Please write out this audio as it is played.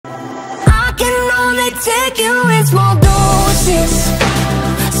take you in small doses.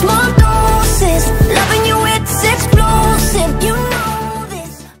 Small doses. Loving you, it's explosive. You know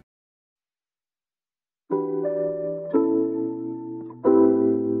this.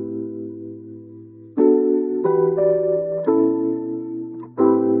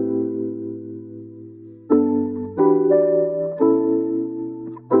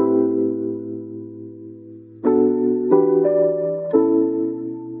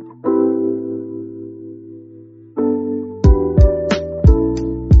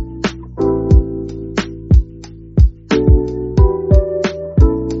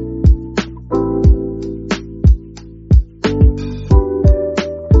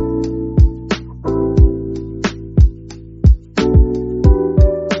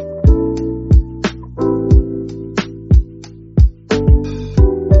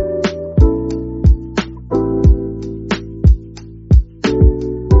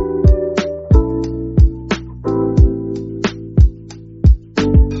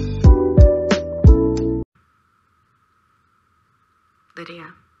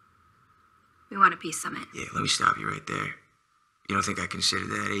 Lydia, we want a peace summit. Yeah, let me stop you right there. You don't think I considered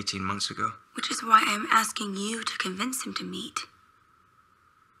that 18 months ago? Which is why I'm asking you to convince him to meet.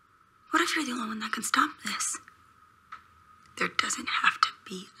 What if you're the only one that can stop this? There doesn't have to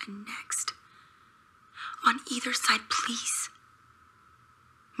be a next. On either side, please.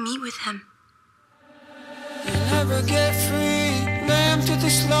 Meet with him. You never get free, lamb to the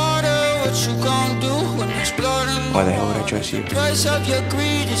slaughter. What you gon' do when there's blood and Why the hell would I trust you? The price of your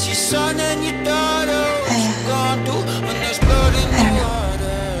greed is your son and your daughter. What you gon' do when there's blood in the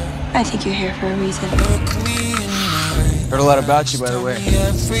water? I think you're here for a reason. Look me in the eye. Heard a lot about you, by the way.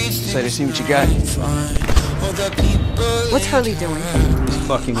 Excited to see what you got. What's Hurley doing? He's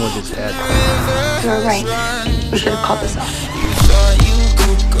fucking with his head. You're right. We should have called this off. You thought you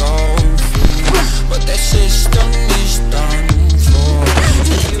could go free, but that system is done for.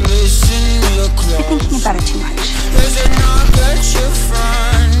 If you listen real close, You're thinking about it too much. there's a knock at your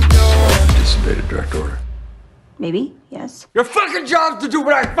front door. Anticipated direct order. Maybe, yes. Your fucking job's to do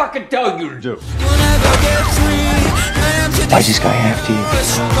what I fucking tell you to do. You'll never get free. Why's this guy after you?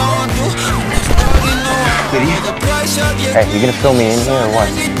 Lydia? Hey, you gonna fill me in here or what?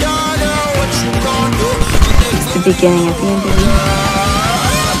 It's the beginning of the end of you.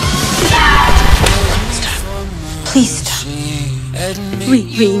 Stop. Please stop. We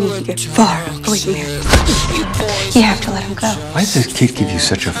need to get far away from here. You have to let him go. Why does this kid give you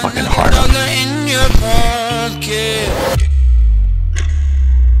such a fucking hard on?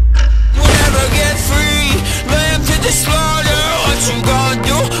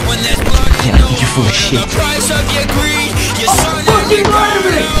 You're full of shit. Fucking lie to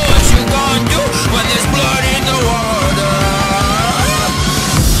me! What you gonna do when there's blood in the water?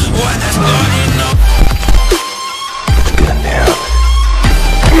 When there's blood in the Gun down.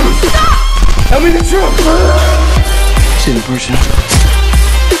 Stop! Tell me the truth! Sit in person.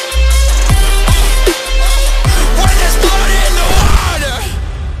 when there's blood in the water.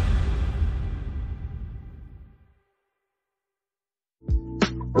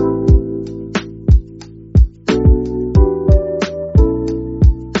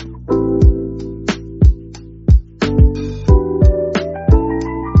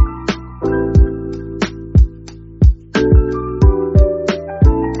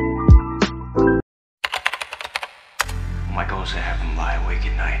 My goal is to have them lie awake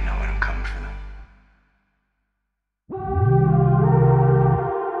at night knowing I'm coming for them.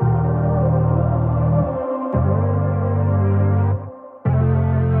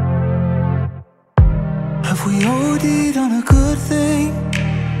 Have we OD'd on a good thing?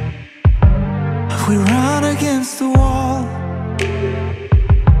 Have we run against the wall?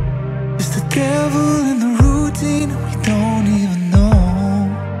 Is the devil in the routine? We don't even know.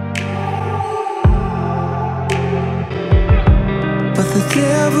 But the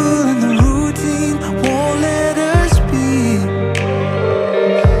devil in the routine won't let us be.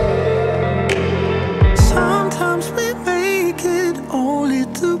 Sometimes we make it only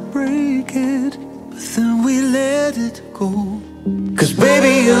to break it, but then we let it go. Cause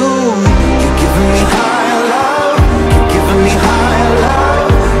baby, you're giving me higher love. You're giving me higher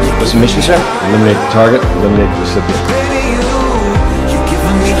love. What's the mission, sir? Eliminate the target, eliminate the recipient. Baby, you're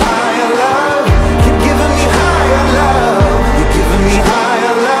giving me higher love. You're giving me higher love. You're giving me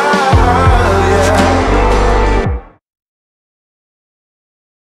higher love, yeah.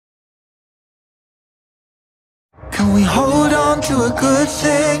 Can we hold on to a good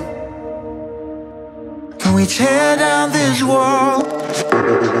thing? Can we tear down this wall?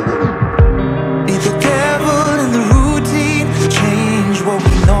 Be the devil in the routine, change what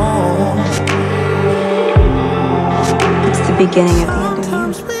we know. beginning of the end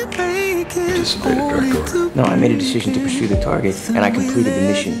of you. Anticipated Darko. No, I made a decision to pursue the target, and I completed the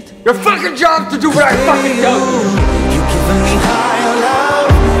mission. Your fucking job to do what I fucking tell you! You're giving me higher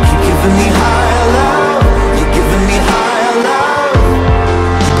love. You're giving me higher love. You're giving me higher love.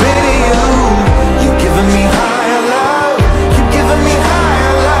 Baby, you're giving me higher love. You're giving me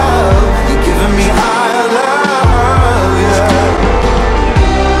higher love. You're giving me higher love, yeah.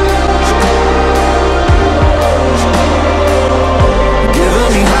 You're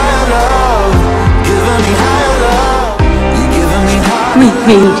giving me higher love. Giving me higher love. You're giving me higher love.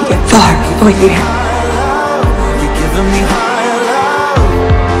 We need to get far away from here. You're giving me higher love.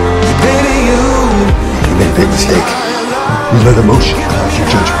 Baby, You made a big mistake. You let emotion cloud your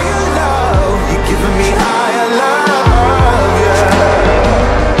judgment. you're giving me higher love, yeah.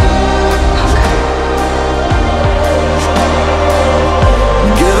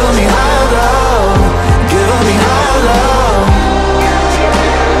 Giving me higher love. Giving me higher love.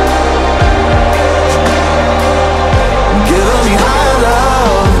 Giving me higher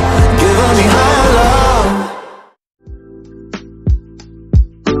love. Giving me higher love.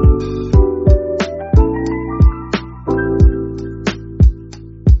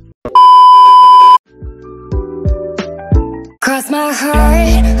 Cross my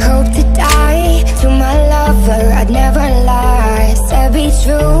heart, hope to die. To my lover, I'd never lie. Said be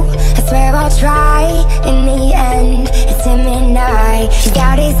true, I swear I'll try. In the end, it's him and I. He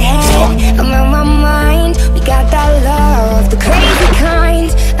got his head, I'm on my mind. We got that love, the crazy kind.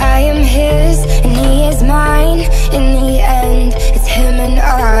 I am his, and he is mine. In the end, it's him and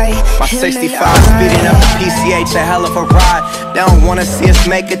I. My 65 speeding up the PCH, a hell of a ride. They don't wanna see us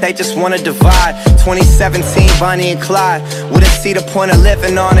make it, they just wanna divide. 2017, Bonnie and Clyde. Wouldn't see the point of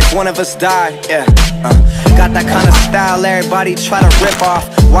living on if one of us died, yeah. Got that kind of style everybody try to rip off.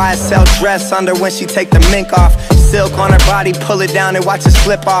 YSL dress under when she take the mink off. Silk on her body, pull it down and watch it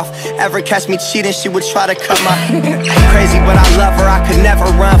slip off. Ever catch me cheating, she would try to cut my crazy, but I love her, I could never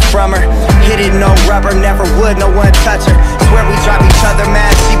run from her. Hit it, no rubber, never would, no one touch her. Swear we drive each other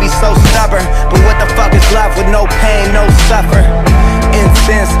mad, she be so stubborn. But what the fuck is love with no pain, no suffer?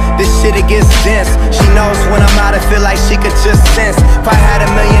 Intense, this shit it gets dense. She knows when I'm out, I feel like she could just sense. If I had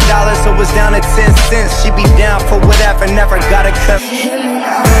 $1 million, it was down to 10 cents. She be down for whatever, never gotta cut.